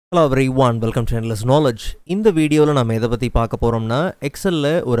Hello everyone, welcome to Endless Knowledge. இந்த வீடியோவில் நம்ம எதை பற்றி பார்க்க போகிறோம்னா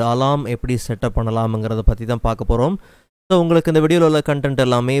எக்ஸலில் ஒரு அலாம் எப்படி செட்டப் பண்ணலாம்ங்கிறத பற்றி தான் பார்க்க போகிறோம். ஸோ உங்களுக்கு இந்த வீடியோவில் உள்ள கண்டென்ட்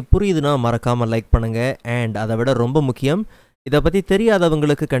எல்லாமே புரியுதுன்னா மறக்காமல் லைக் பண்ணுங்கள். அண்ட் அதை விட ரொம்ப முக்கியம், இதை பற்றி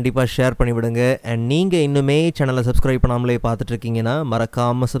தெரியாதவங்களுக்கு கண்டிப்பாக ஷேர் பண்ணிவிடுங்க. அண்ட் நீங்கள் இன்னுமே சேனலை சப்ஸ்கிரைப் பண்ணாமலே பார்த்துட்ருக்கீங்கன்னா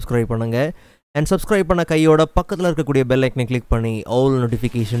மறக்காமல் சப்ஸ்கிரைப் பண்ணுங்கள். அண்ட் சப்ஸ்கிரைப் பண்ண கையோட பக்கத்தில் இருக்கக்கூடிய பெல் ஐக்கனை கிளிக் பண்ணி ஆல்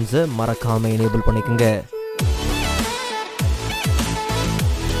நோட்டிஃபிகேஷன்ஸை மறக்காமல் எனேபிள் பண்ணிக்கோங்க.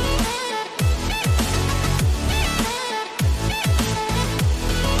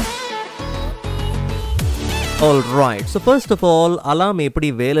 Alright, so first of all, alarm எப்படி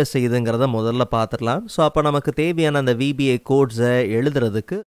வேலை செய்யுதுங்கிறத முதல்ல பார்த்துடலாம். ஸோ அப்போ நமக்கு தேவையான அந்த VBA கோட்ஸை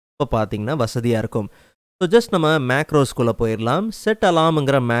எழுதுறதுக்கு இப்போ பார்த்தீங்கன்னா வசதியாக இருக்கும். ஸோ ஜஸ்ட் நம்ம மேக்ரோஸ்குள்ளே போயிடலாம். செட்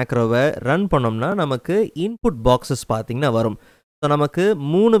அலாம்ங்கிற மேக்ரோவை ரன் பண்ணோம்னா நமக்கு இன்புட் பாக்ஸஸ் பார்த்தீங்கன்னா வரும். ஸோ நமக்கு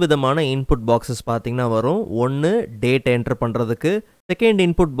 3 விதமான இன்புட் பாக்ஸஸ் பார்த்தீங்கன்னா வரும். ஒன்று டேட் என்டர் பண்ணுறதுக்கு, செகண்ட்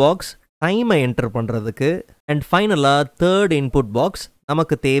இன்புட் பாக்ஸ் டைமை என்டர் பண்ணுறதுக்கு, அண்ட் ஃபைனலாக தேர்ட் இன்புட் பாக்ஸ்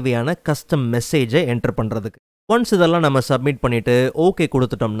நமக்கு தேவையான கஸ்டம் மெசேஜை என்டர் பண்ணுறதுக்கு. ஒன்ஸ் இதெல்லாம் நம்ம சப்மிட் பண்ணிவிட்டு ஓகே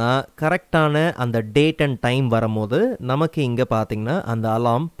கொடுத்துட்டோம்னா கரெக்டான அந்த டேட் அண்ட் டைம் வரும்போது நமக்கு இங்கே பார்த்தீங்கன்னா அந்த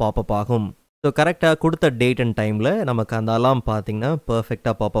அலாம் பாப்பப் ஆகும். ஸோ கரெக்டாக கொடுத்த டேட் அண்ட் டைமில் நமக்கு அந்த அலாம் பார்த்தீங்கன்னா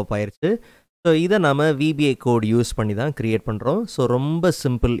பர்ஃபெக்டாக பாப்பப் ஆயிடுச்சு. ஸோ இதை நம்ம VBA கோட் யூஸ் பண்ணி தான் க்ரியேட் பண்ணுறோம். ஸோ ரொம்ப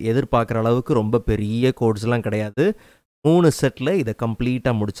சிம்பிள், எதிர்பார்க்குற அளவுக்கு ரொம்ப பெரிய கோட்ஸ்லாம் கிடையாது. 3 செட்டில் இதை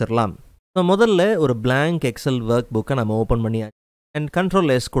கம்ப்ளீட்டாக முடிச்சிடலாம். ஸோ முதல்ல ஒரு blank எக்ஸல் ஒர்க் புக்கை நம்ம ஓப்பன் பண்ணியாச்சு. அண்ட்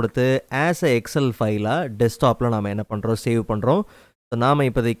கண்ட்ரோல் எஸ் கொடுத்து ஆஸ் எ எக்ஸல் ஃபைலாக டெஸ்க்டாப்பில் நாம் என்ன பண்ணுறோம், சேவ் பண்ணுறோம். ஸோ நாம்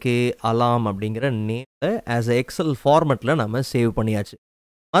இப்போதைக்கு அலாம் அப்படிங்கிற நேமில் ஆஸ் எ எக்ஸல் ஃபார்மெட்டில் நம்ம சேவ் பண்ணியாச்சு.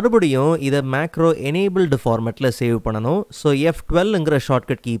 மறுபடியும் இதை மேக்ரோ எனேபிள்டு ஃபார்மெட்டில் சேவ் பண்ணணும். ஸோ F12ங்கிற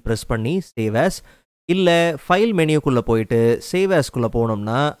ஷார்ட்கட் கீ ப்ரெஸ் பண்ணி சேவ் ஆஸ், இல்லை ஃபைல் மெனியூக்குள்ளே போயிட்டு சேவ் ஆஸ்க்குள்ளே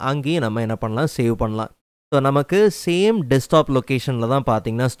போனோம்னா அங்கேயும் நம்ம என்ன பண்ணலாம், சேவ் பண்ணலாம். ஸோ நமக்கு சேம் டெஸ்க்டாப் லொக்கேஷனில் தான்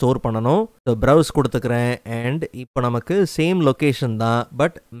பார்த்தீங்கன்னா ஸ்டோர் பண்ணணும். ஸோ ப்ரௌஸ் கொடுத்துக்கிறேன். அண்ட் இப்போ நமக்கு சேம் லொக்கேஷன் தான்,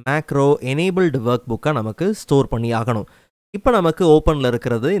 பட் மேக்ரோ எனேபிள்டு ஒர்க் புக்காக நமக்கு ஸ்டோர் பண்ணி ஆகணும். இப்போ நமக்கு ஓப்பனில்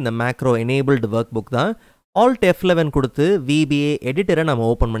இருக்கிறது இந்த மேக்ரோ எனேபிள்டு ஒர்க் புக் தான். Alt F11 கொடுத்து VBA எடிட்டரை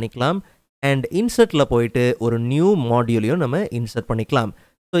நம்ம ஓப்பன் பண்ணிக்கலாம். அண்ட் இன்சர்ட்டில் போயிட்டு ஒரு நியூ மாடியூலையும் நம்ம இன்சர்ட் பண்ணிக்கலாம்.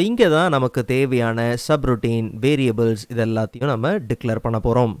 ஸோ இங்கே தான் நமக்கு தேவையான சப்ரூட்டீன், வேரியபிள்ஸ் இது எல்லாத்தையும் நம்ம டிக்ளேர் பண்ண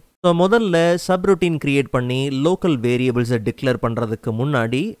போகிறோம். ஸோ முதல்ல சப்ரூட்டீன் க்ரியேட் பண்ணி லோக்கல் வேரியபிள்ஸை டிக்ளேர் பண்ணுறதுக்கு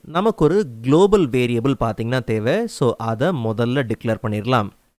முன்னாடி நமக்கு ஒரு குளோபல் வேரியபிள் பார்த்தீங்கன்னா தேவை. ஸோ அதை முதல்ல டிக்ளேர் பண்ணிடலாம்.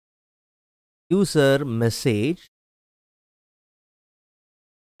 யூசர் மெசேஜ்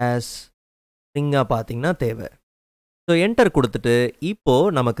ஆஸ் ஸ்ட்ரிங்காக பார்த்தீங்கன்னா தேவை. ஸோ என்டர் கொடுத்துட்டு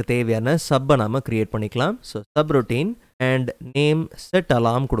இப்போது நமக்கு தேவையான சப்பை நம்ம க்ரியேட் பண்ணிக்கலாம். So subroutine and name set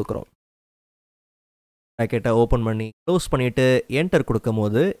அலாம் கொடுக்குறோம். ப்ராக்கெட்டை ஓப்பன் பண்ணி க்ளோஸ் பண்ணிவிட்டு என்டர் கொடுக்கும்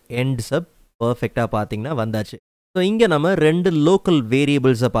போது எண்ட் சப் பர்ஃபெக்டாக பார்த்தீங்கன்னா வந்தாச்சு. ஸோ இங்கே நம்ம 2 லோக்கல்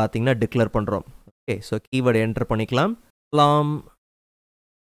வேரியபிள்ஸை பார்த்தீங்கன்னா டிக்ளேர் பண்ணுறோம். ஓகே, ஸோ கீவேர்டு என்டர் பண்ணிக்கலாம். அலாம்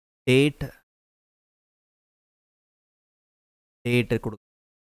டேட்டு கொடுக்கும்.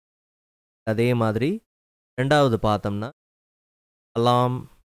 அதே மாதிரி ரெண்டாவது பார்த்தோம்னா அலாம்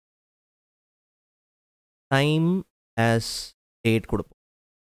டைம் ஆஸ் டேட் கொடுப்போம்.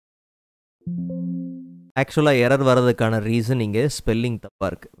 ஆக்சுவலாக எரர் வர்றதுக்கான ரீசன் இங்கே ஸ்பெல்லிங் தப்பாக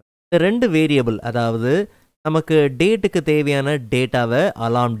இருக்குது. 2 வேரியபிள், அதாவது நமக்கு டேட்டுக்கு தேவையான டேட்டாவை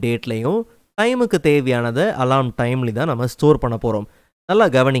அலாம் டேட்லையும் டைமுக்கு தேவையானதை அலாம் டைம்லையும் தான் நம்ம ஸ்டோர் பண்ண போகிறோம். நல்லா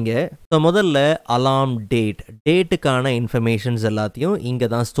கவனிங்க. ஸோ முதல்ல அலாம் டேட்டுக்கான இன்ஃபர்மேஷன்ஸ் எல்லாத்தையும் இங்கே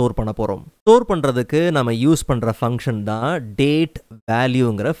தான் ஸ்டோர் பண்ண போகிறோம். ஸ்டோர் பண்ணுறதுக்கு நம்ம யூஸ் பண்ணுற ஃபங்க்ஷன் தான் டேட்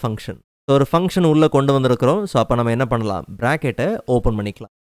வேல்யூங்கிற ஃபங்க்ஷன். ஸோ ஒரு ஃபங்க்ஷன் உள்ளே கொண்டு வந்திருக்கிறோம். ஸோ அப்போ நம்ம என்ன பண்ணலாம், ப்ராக்கெட்டை ஓப்பன்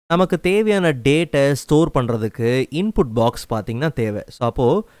பண்ணிக்கலாம். நமக்கு தேவையான டேட்டை ஸ்டோர் பண்ணுறதுக்கு இன்புட் பாக்ஸ் பார்த்திங்கன்னா தேவை. ஸோ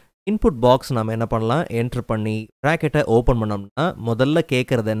அப்போது இன்புட் பாக்ஸ் நம்ம என்ன பண்ணலாம், என்ட்ரு பண்ணி ப்ராக்கெட்டை ஓப்பன் பண்ணோம்னா முதல்ல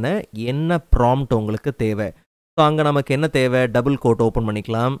கேட்குறது என்ன ப்ராம்ப்ட் உங்களுக்கு தேவை. ஸோ அங்கே நமக்கு என்ன தேவை, டபுள் கோட் ஓப்பன்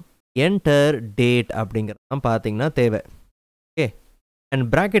பண்ணிக்கலாம். என்டர் டேட் அப்படிங்கிறது பார்த்தீங்கன்னா தேவை. ஓகே, அண்ட்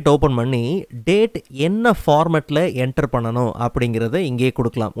ப்ராக்கெட் ஓப்பன் பண்ணி டேட் என்ன ஃபார்மெட்டில் என்டர் பண்ணணும் அப்படிங்கிறத இங்கேயே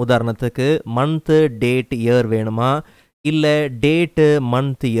கொடுக்கலாம். உதாரணத்துக்கு மந்த்து, டேட், இயர் வேணுமா, இல்லை டேட்டு,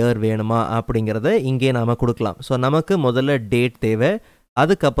 மந்த், இயர் வேணுமா அப்படிங்கிறத இங்கே நாம் கொடுக்கலாம். ஸோ நமக்கு முதல்ல டேட் தேவை,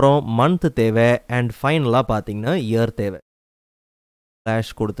 அதுக்கப்புறம் மந்த் தேவை, அண்ட் ஃபைனலாக பார்த்தீங்கன்னா இயர் தேவை.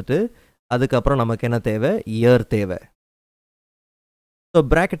 ஸ்லாஷ் கொடுத்துட்டு அதுக்கப்புறம் நமக்கு என்ன தேவை, இயர் தேவை. ஸோ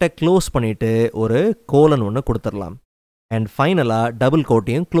ப்ராக்கெட்டை க்ளோஸ் பண்ணிவிட்டு ஒரு கோலன் ஒன்று கொடுத்துடலாம். அண்ட் ஃபைனலாக டபுள்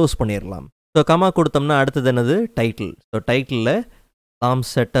கோட்டையும் க்ளோஸ் பண்ணிடலாம். ஸோ கமா கொடுத்தோம்னா அடுத்தது என்னது, டைட்டில். ஸோ டைட்டிலில் அலாம்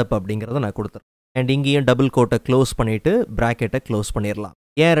செட்டப் அப்படிங்கிறத நான் கொடுத்துறேன். அண்ட் இங்கேயும் டபுள் கோட்டை க்ளோஸ் பண்ணிவிட்டு ப்ராக்கெட்டை க்ளோஸ் பண்ணிடலாம்.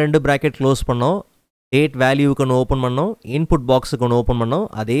 ஏன் 2 ப்ராக்கெட் க்ளோஸ் பண்ணோம், டேட் வேல்யூவுக்கு ஒன்று ஓப்பன் பண்ணோம், இன்புட் பாக்ஸுக்கு ஒன்று ஓப்பன் பண்ணோம்.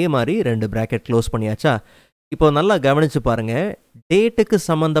 அதே மாதிரி 2 ப்ராக்கெட் க்ளோஸ் பண்ணியாச்சா. இப்போ நல்லா கவனிச்சு பாருங்க. டேட்டுக்கு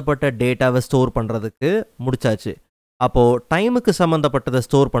சம்மந்தப்பட்ட டேட்டாவை ஸ்டோர் பண்ணுறதுக்கு முடிச்சாச்சு. அப்போது டைமுக்கு சம்மந்தப்பட்டதை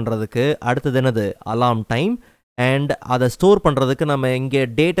ஸ்டோர் பண்ணுறதுக்கு அடுத்தது என்னது? அலாம் டைம். அண்ட் அதை ஸ்டோர் பண்ணுறதுக்கு நம்ம இங்கே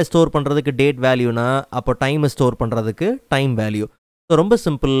டேட்டை ஸ்டோர் பண்ணுறதுக்கு டேட் வேல்யூனா, அப்போ டைமை ஸ்டோர் பண்ணுறதுக்கு டைம் வேல்யூ. ஸோ ரொம்ப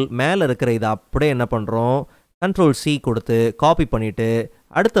சிம்பிள். மேலே இருக்கிற இதை அப்படியே என்ன பண்ணுறோம், Ctrl+C கொடுத்து காப்பி பண்ணிவிட்டு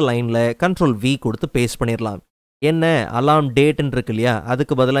அடுத்த லைனில் Ctrl+V கொடுத்து பேஸ்ட் பண்ணிடலாம். என்ன அலாம் டேட்டுன்னு இருக்கு இல்லையா,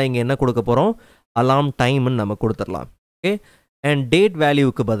 அதுக்கு பதிலாக இங்கே என்ன கொடுக்க போகிறோம், அலாம் டைம்னு நம்ம கொடுத்துடலாம். ஓகே. அண்ட் டேட்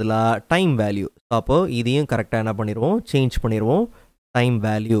வேல்யூவுக்கு பதிலாக டைம் வேல்யூ. ஸோ அப்போது இதையும் கரெக்டாக என்ன பண்ணிடுவோம், சேஞ்ச் பண்ணிடுவோம், டைம்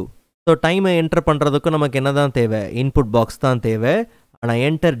வேல்யூ. ஸோ டைமை என்டர் பண்ணுறதுக்கும் நமக்கு என்ன தான் தேவை, இன்புட் பாக்ஸ் தான் தேவை. ஆனால்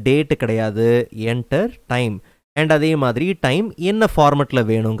என்டர் டேட்டு கிடையாது, என்டர் டைம். அண்ட் அதே மாதிரி டைம் என்ன ஃபார்மெட்டில்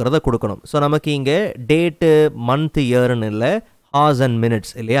வேணுங்கிறத கொடுக்கணும். ஸோ நமக்கு இங்கே டேட்டு மந்த் இயர்னு இல்லை, ஹார்ஸ் அண்ட்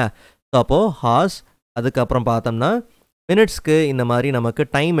மினிட்ஸ் இல்லையா. ஸோ அப்போது ஹார்ஸ், அதுக்கப்புறம் பார்த்தோம்னா மினிட்ஸ்க்கு இந்த மாதிரி நமக்கு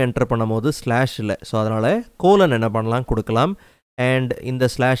டைம் என்டர் பண்ணும் போது ஸ்லாஷ் இல்லை. ஸோ அதனால் கோலன் என்ன பண்ணலாம், கொடுக்கலாம். அண்ட் இந்த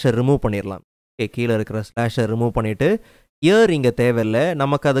ஸ்லாஷை ரிமூவ் பண்ணிடலாம். ஓகே, கீழே இருக்கிற ஸ்லாஷை ரிமூவ் பண்ணிவிட்டு இயர் இங்கே தேவையில்லை,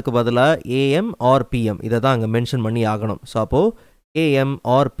 நமக்கு அதுக்கு பதிலாக ஏஎம் ஆர் பிஎம் இதை தான் அங்கே மென்ஷன் பண்ணி ஆகணும். ஸோ அப்போது ஏஎம்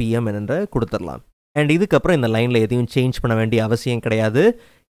ஆர் பிஎம் என்ற கொடுத்துடலாம். அண்ட் இதுக்கப்புறம் இந்த லைனில் எதையும் சேஞ்ச் பண்ண வேண்டிய அவசியம் கிடையாது.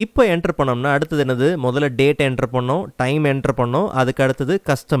 இப்போ என்டர் பண்ணோம்னா அடுத்தது என்னது, முதல்ல டேட் என்டர் பண்ணோம், டைம் என்டர் பண்ணோம், அதுக்கு அடுத்தது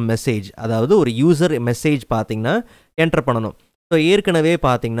கஸ்டம் மெசேஜ், அதாவது ஒரு யூசர் மெசேஜ் பார்த்திங்கன்னா என்டர் பண்ணணும். ஸோ ஏற்கனவே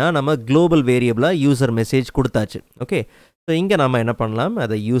பார்த்திங்கன்னா நம்ம குளோபல் வேரியபிளாக யூசர் மெசேஜ் கொடுத்தாச்சு. ஓகே. ஸோ இங்கே நம்ம என்ன பண்ணலாம்,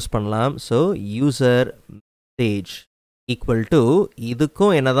 அதை யூஸ் பண்ணலாம். So user message equal to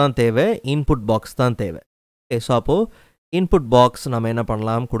இதுக்கும் என்ன தான் தேவை, இன்புட் பாக்ஸ் தான் தேவை. ஓகே. ஸோ அப்போது இன்புட் பாக்ஸ் நம்ம என்ன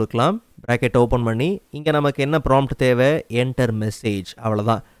பண்ணலாம், கொடுக்கலாம். ப்ராக்கெட் ஓப்பன் பண்ணி இங்கே நமக்கு என்ன ப்ராம்ப்ட் தேவை, என்டர் மெசேஜ்,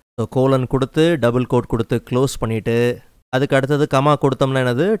 அவ்வளோதான். ஸோ கோலன் கொடுத்து டபுள் கோட் கொடுத்து க்ளோஸ் பண்ணிவிட்டு அதுக்கு அடுத்தது கமா கொடுத்தோம்னா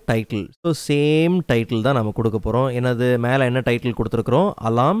என்னது, டைட்டில். ஸோ சேம் டைட்டில் தான் நம்ம கொடுக்க போகிறோம். என்னது, மேலே என்ன டைட்டில் கொடுத்துருக்குறோம்,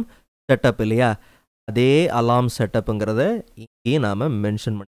 அலாம் செட்டப் இல்லையா, அதே அலாம் செட்டப்புங்கிறத இங்கே நாம்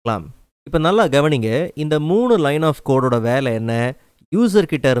மென்ஷன் பண்ணிக்கலாம். இப்போ நல்லா கவனிங்க, இந்த 3 லைன் ஆஃப் கோடோட வேலை என்ன,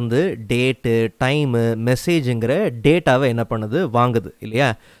 யூசர்கிட்ட இருந்து டேட்டு டைமு மெசேஜுங்கிற டேட்டாவை என்ன பண்ணுது, வாங்குது இல்லையா.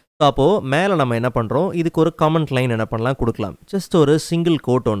 ஸோ அப்போது மேலே நம்ம என்ன பண்ணுறோம், இதுக்கு ஒரு கமெண்ட் லைன் என்ன பண்ணலாம், கொடுக்கலாம். ஜஸ்ட் ஒரு சிங்கிள்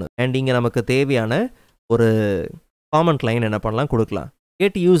கோட் ஒன்று. அண்ட் இங்கே நமக்கு தேவையான ஒரு காமெண்ட் லைன் என்ன பண்ணலாம், கொடுக்கலாம்.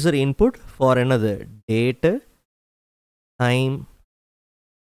 கெட் யூசர் இன்புட் ஃபார் என்னது, டேட்டு டைம்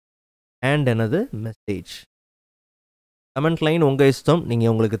அண்ட் என்னது, மெசேஜ். கமெண்ட் லைன் உங்கள் இஷ்டம்,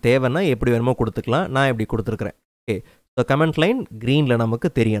 நீங்கள் உங்களுக்கு தேவைன்னா எப்படி வேணுமோ கொடுத்துக்கலாம். நான் எப்படி கொடுத்துருக்குறேன். ஓகே. ஸோ கமெண்ட் லைன் க்ரீனில் நமக்கு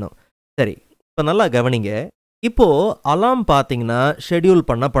தெரியணும். சரி, இப்போ நல்லா கவனிங்க. இப்போது அலாம் பார்த்தீங்கன்னா ஷெட்யூல்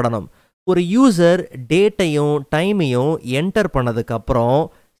பண்ணப்படணும். ஒரு யூசர் டேட்டையும் டைமையும் என்டர் பண்ணதுக்கப்புறம்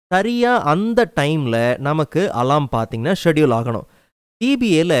சரியாக அந்த டைமில் நமக்கு அலாம் பார்த்தீங்கன்னா ஷெட்யூல் ஆகணும்.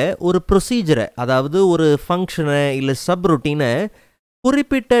 டிபிஏல ஒரு ப்ரொசீஜரை, அதாவது ஒரு ஃபங்க்ஷனை இல்லை சப் ரொட்டீனை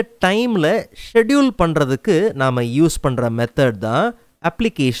குறிப்பிட்ட டைமில் ஷெட்யூல் பண்ணுறதுக்கு நாம் யூஸ் பண்ணுற மெத்தட் தான்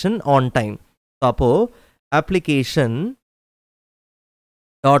அப்ளிகேஷன் ஆன் டைம். அப்போது அப்ளிகேஷன்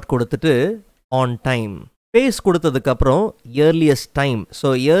டாட் கொடுத்துட்டு ஆன் டைம் ஸ்பேஸ் கொடுத்ததுக்கப்புறம் இயர்லியஸ்ட் டைம். ஸோ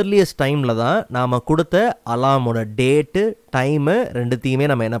இயர்லியஸ்ட் டைமில் தான் நாம் கொடுத்த அலாமோட டேட்டு டைமு ரெண்டுத்தையுமே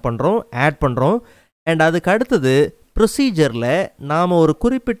நம்ம என்ன பண்ணுறோம், ஆட் பண்ணுறோம். அண்ட் அதுக்கு அடுத்தது ப்ரொசீஜரில் நாம் ஒரு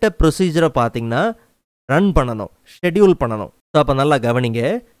குறிப்பிட்ட ப்ரொசீஜரை பார்த்திங்கன்னா ரன் பண்ணணும், ஷெட்யூல் பண்ணணும். ஸோ அப்போ நல்லா கவனிங்க,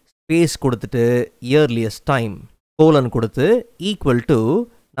 ஸ்பேஸ் கொடுத்துட்டு இயர்லியஸ்ட் டைம் கோலன் கொடுத்து ஈக்குவல் டு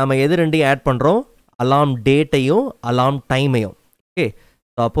நம்ம எது ரெண்டையும் ஆட் பண்ணுறோம், அலாம் டேட்டையும் அலாம் டைமையும். ஓகே.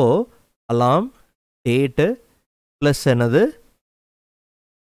 ஸோ அப்போது அலாம் டேட்டு ப்ளஸ் என்னது,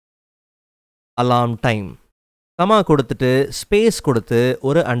 அலாம் டைம். கமா கொடுத்துட்டு ஸ்பேஸ் கொடுத்து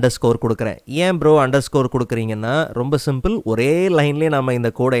ஒரு அண்டர்ஸ்கோர் கொடுக்குறேன். ஏன் ப்ரோ அண்டர்ஸ்கோர் கொடுக்குறீங்கன்னா, ரொம்ப சிம்பிள், ஒரே லைன்லேயே நம்ம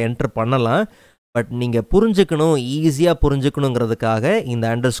இந்த கோடை என்டர் பண்ணலாம். பட் நீங்கள் புரிஞ்சுக்கணும், ஈஸியாக புரிஞ்சுக்கணுங்கிறதுக்காக இந்த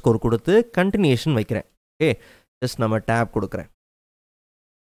அண்டர்ஸ்கோர் கொடுத்து கண்டினியூஷன் வைக்கிறேன். ஓகே. ஜஸ்ட் நம்ம டேப் கொடுக்குறேன்.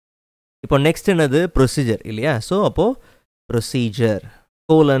 இப்போ நெக்ஸ்ட் என்னது, ப்ரொசீஜர் இல்லையா. ஸோ அப்போது ப்ரொசீஜர்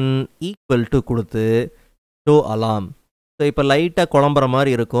கோலன் ஈக்குவல் டு கொடுத்து ஷோ அலாம். ஸோ இப்போ லைட்டாக குழம்புற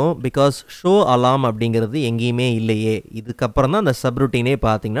மாதிரி இருக்கும், பிகாஸ் ஷோ அலாம் அப்படிங்கிறது எங்கேயுமே இல்லையே. இதுக்கப்புறம் தான் அந்த சப்ரூட்டீனே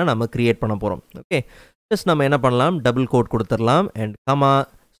பார்த்தீங்கன்னா நம்ம க்ரியேட் பண்ண போகிறோம். ஓகே. ஜஸ்ட் நம்ம என்ன பண்ணலாம், டபுள் கோட் கொடுத்துடலாம் அண்ட் கமா.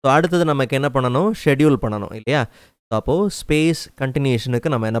 ஸோ அடுத்தது நமக்கு என்ன பண்ணணும், ஷெட்யூல் பண்ணணும் இல்லையா. ஸோ அப்போது ஸ்பேஸ்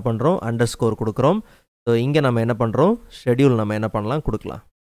கண்டினியூஷனுக்கு நம்ம என்ன பண்ணுறோம், அண்டர்ஸ்கோர் கொடுக்குறோம். ஸோ இங்கே நம்ம என்ன பண்ணுறோம், ஷெட்யூல் நம்ம என்ன பண்ணலாம், கொடுக்கலாம்.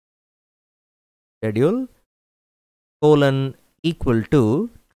 Schedule colon equal to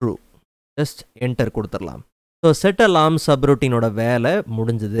true. Just enter கொடுத்துடலாம். ஸோ செட் அலாம் சப்ரூட்டீனோட வேலை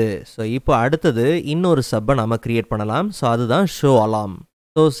முடிஞ்சுது. ஸோ இப்போ அடுத்தது இன்னொரு சப்பை நம்ம க்ரியேட் பண்ணலாம். ஸோ அதுதான் ஷோ அலாம்.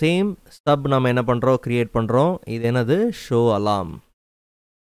 ஸோ சேம் சப் நம்ம என்ன பண்ணுறோம், க்ரியேட் பண்ணுறோம். இது என்னது, ஷோ அலாம்.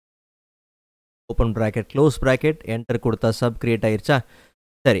 Open bracket close bracket enter கொடுத்தா சப் க்ரியேட் ஆயிடுச்சா.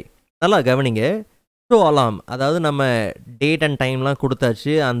 சரி, நல்லா கவனிங்க. ஷோ அலாம் அதாவது நம்ம டேட் அண்ட் டைம்லாம்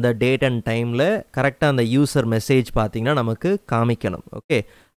கொடுத்தாச்சு. அந்த டேட் அண்ட் டைமில் கரெக்டாக அந்த யூசர் மெசேஜ் பார்த்திங்கன்னா நமக்கு காமிக்கணும். ஓகே,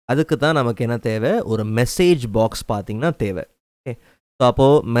 அதுக்கு தான் நமக்கு என்ன தேவை, ஒரு மெசேஜ் பாக்ஸ் பார்த்திங்கன்னா தேவை. ஓகே, ஸோ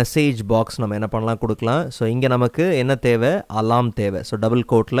அப்போது மெசேஜ் பாக்ஸ் நம்ம என்ன பண்ணலாம், கொடுக்கலாம். ஸோ இங்கே நமக்கு என்ன தேவை, அலாம் தேவை. ஸோ டபுள்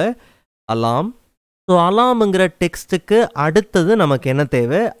கோட்டில் அலாம். ஸோ அலாமுங்கிற டெக்ஸ்ட்டுக்கு அடுத்தது நமக்கு என்ன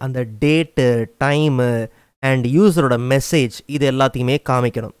தேவை, அந்த டேட்டு, டைமு அண்ட் யூசரோட மெசேஜ் இது எல்லாத்தையுமே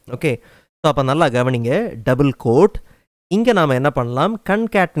காமிக்கணும். ஓகே, ஸோ அப்போ நல்லா கவனிங்க, டபுள் கோட். இங்கே நாம் என்ன பண்ணலாம்,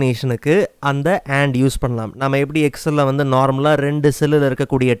 கன்கேட்னேஷனுக்கு அந்த அண்ட் யூஸ் பண்ணலாம். நம்ம எப்படி எக்ஸலில் வந்து நார்மலாக 2 செல்லில்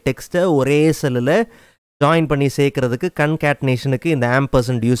இருக்கக்கூடிய டெக்ஸ்ட்டை ஒரே செல்லில் ஜாயின் பண்ணி சேர்க்கறதுக்கு கன்கேட்னேஷனுக்கு இந்த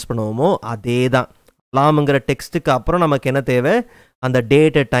ஆம்பர்சன்ட் யூஸ் பண்ணுவோமோ அதே தான். அலாமுங்கிற டெக்ஸ்ட்டுக்கு அப்புறம் நமக்கு என்ன தேவை, அந்த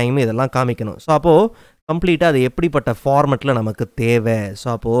டேட்டு, டைம் இதெல்லாம் காமிக்கணும். ஸோ அப்போது கம்ப்ளீட்டாக அது எப்படிப்பட்ட ஃபார்மெட்டில் நமக்கு தேவை. ஸோ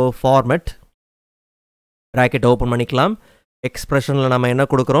அப்போது ஃபார்மெட் ப்ராக்கெட் ஓப்பன் பண்ணிக்கலாம். எக்ஸ்ப்ரெஷனில் நம்ம என்ன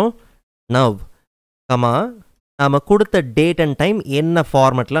கொடுக்குறோம், நவ் கமா நாம் கொடுத்த டேட் அண்ட் டைம் என்ன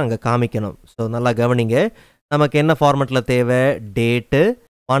ஃபார்மெட்டில் அங்கே காமிக்கணும். ஸோ நல்லா கவனிங்க, நமக்கு என்ன ஃபார்மெட்டில் தேவை, டேட்டு,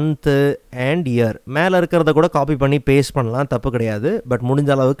 மந்த்து அண்ட் இயர். மேலே இருக்கிறத கூட காப்பி பண்ணி பேஸ்ட் பண்ணலாம், தப்பு கிடையாது. பட்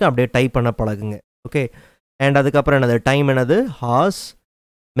முடிஞ்ச அளவுக்கு அப்படியே டைப் பண்ண பழகுங்க. ஓகே, அண்ட் அதுக்கப்புறம் என்னது, டைம் என்னது, hours,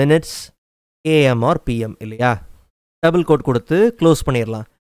 minutes, AM R PM இல்லையா. டபுள் கோட் கொடுத்து க்ளோஸ் பண்ணிடலாம்.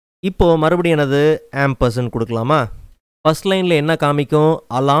 இப்போது மறுபடியும் என்னது, ஆம்பர்சன்ட் கொடுக்கலாமா. ஃபர்ஸ்ட் லைனில் என்ன காமிக்கும்,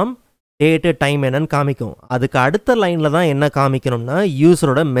 அலாம், டேட்டு, டைம் என்னன்னு காமிக்கும். அதுக்கு அடுத்த லைனில் தான் என்ன காமிக்கணும்னா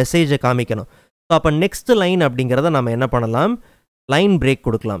யூஸரோட மெசேஜை காமிக்கணும். ஸோ அப்போ நெக்ஸ்ட் லைன் அப்படிங்கிறத நம்ம என்ன பண்ணலாம், லைன் பிரேக்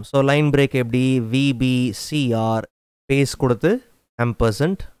கொடுக்கலாம். ஸோ லைன் பிரேக் எப்படி, விபிசிஆர் ஸ்பேஸ் கொடுத்து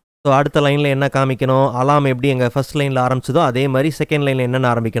ஆம்பர்சன்ட். ஸோ அடுத்த லைனில் என்ன காமிக்கணும், அலாம் எப்படி எங்கள் ஃபர்ஸ்ட் லைனில் ஆரம்பிச்சதோ அதே மாதிரி செகண்ட் லைனில்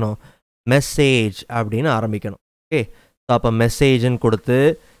என்னென்னு ஆரம்பிக்கணும், மெசேஜ் அப்படின்னு ஆரம்பிக்கணும். ஓகே, ஸோ அப்போ மெசேஜ்ன்னு கொடுத்து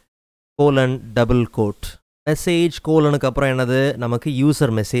கோலன் டபுள் கோட், மெசேஜ் கோலனுக்கு அப்புறம் என்னது, நமக்கு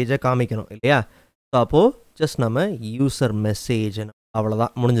யூசர் மெசேஜை காமிக்கணும் இல்லையா. ஸோ அப்போது ஜஸ்ட் நம்ம யூசர் மெசேஜ்,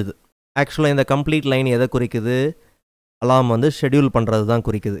 அவ்வளோதான், முடிஞ்சுது. ஆக்சுவலாக இந்த கம்ப்ளீட் லைன் எதை குறிக்குது, அலாம் வந்து ஷெட்யூல் பண்ணுறது தான்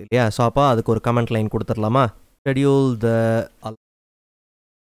குறிக்குது இல்லையா. ஸோ அப்போ அதுக்கு ஒரு கமெண்ட் லைன் கொடுத்துடலாமா, ஷெட்யூல் த.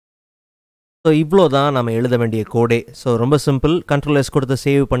 ஸோ இவ்வளோ தான் நம்ம எழுத வேண்டிய கோடே. ஸோ ரொம்ப சிம்பிள், Ctrl+S கொடுத்து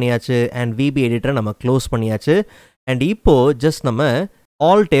சேவ் பண்ணியாச்சு அண்ட் விபி எடிட்டரை நம்ம க்ளோஸ் பண்ணியாச்சு. அண்ட் இப்போது ஜஸ்ட் நம்ம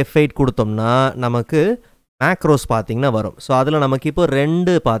Alt F8 கொடுத்தோம்னா நமக்கு மேக்ரோஸ் பார்த்திங்கன்னா வரும். ஸோ அதில் நமக்கு இப்போ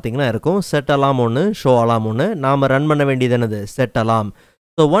 2 பார்த்திங்கன்னா இருக்கும், செட் அலாம் ஒன்று, ஷோ அலாம் ஒன்று. நாம் ரன் பண்ண வேண்டியது என்னது, செட் அலாம்.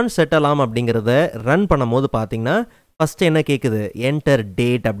 ஸோ செட் அலாம் அப்படிங்கிறத ரன் பண்ணும் போது பார்த்திங்கன்னா ஃபஸ்ட்டு என்ன கேட்குது, என்டர்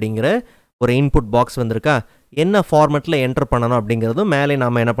டேட் அப்படிங்கிற ஒரு இன்புட் பாக்ஸ் வந்திருக்கா. என்ன ஃபார்மெட்டில் என்டர் பண்ணணும் அப்படிங்கிறதும் மேலே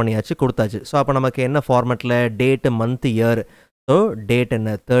நாம் என்ன பண்ணியாச்சு, கொடுத்தாச்சு. ஸோ அப்போ நமக்கு என்ன ஃபார்மெட்டில், date, month, year. So date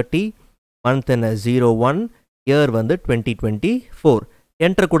என்ன 30, மந்த் என்ன 01, இயர் வந்து 2024.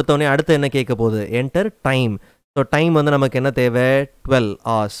 என்டர் கொடுத்தோடனே அடுத்து என்ன கேட்க போகுது, என்டர் டைம். ஸோ டைம் வந்து நமக்கு என்ன தேவை, 12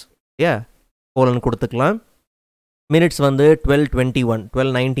 hours. ஏ கோலன் கொடுத்துக்கலாம். மினிட்ஸ் வந்து 12:21,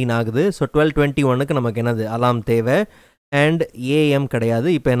 12:19 ஆகுது. ஸோ 12:21க்கு நமக்கு என்னது, அலாம் தேவை. அண்ட் ஏஎம் கிடையாது,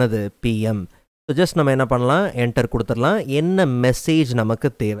 இப்போ என்னது, பிஎம். ஸோ ஜஸ்ட் நம்ம என்ன பண்ணலாம், என்டர் கொடுத்துடலாம். என்ன மெசேஜ் நமக்கு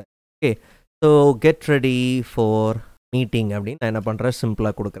தேவை. Okay, so get ready for meeting அப்படின்னு நான் என்ன பண்ணுறேன்,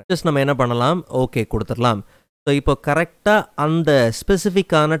 சிம்பிளாக கொடுக்குறேன். ஜஸ்ட் நம்ம என்ன பண்ணலாம், ஓகே கொடுத்துடலாம். ஸோ இப்போ கரெக்டாக அந்த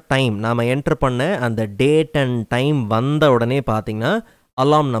ஸ்பெசிஃபிக்கான டைம் நாம் என்டர் பண்ண அந்த டேட் அண்ட் டைம் வந்த உடனே பார்த்திங்கன்னா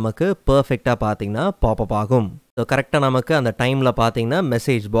அலாம் நமக்கு பர்ஃபெக்டாக பார்த்திங்கன்னா பாப்பப் ஆகும். ஸோ கரெக்டாக நமக்கு அந்த டைமில் பார்த்திங்கன்னா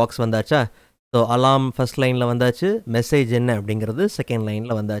மெசேஜ் பாக்ஸ் வந்தாச்சா. ஸோ அலாம் ஃபஸ்ட் லைனில் வந்தாச்சு, மெசேஜ் என்ன அப்படிங்கிறது செகண்ட்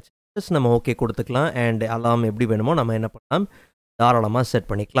லைனில் வந்தாச்சு. ஜஸ்ட் நம்ம ஓகே கொடுத்துக்கலாம். அண்ட் அலாம் எப்படி வேணுமோ நம்ம என்ன பண்ணலாம், தாராளமாக செட்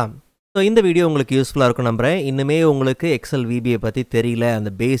பண்ணிக்கலாம். ஸோ இந்த வீடியோ உங்களுக்கு யூஸ்ஃபுல்லாக இருக்கும் நம்புகிறேன். இன்னுமே உங்களுக்கு எக்ஸல் விபியை பற்றி தெரியல,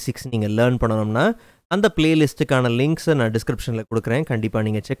 அந்த பேசிக்ஸ் நீங்கள் லேர்ன் பண்ணணும்னா அந்த பிளேலிஸ்ட்டுக்கான லிங்க்ஸை நான் டிஸ்கிரிப்ஷனில் கொடுக்குறேன், கண்டிப்பாக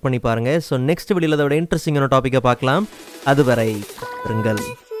நீங்கள் செக் பண்ணி பாருங்கள். ஸோ நெக்ஸ்ட் வீடியோவில் அதோட இன்ட்ரெஸ்டிங்கான டாப்பிக்கை பார்க்கலாம். அதுவரை இருங்கள்.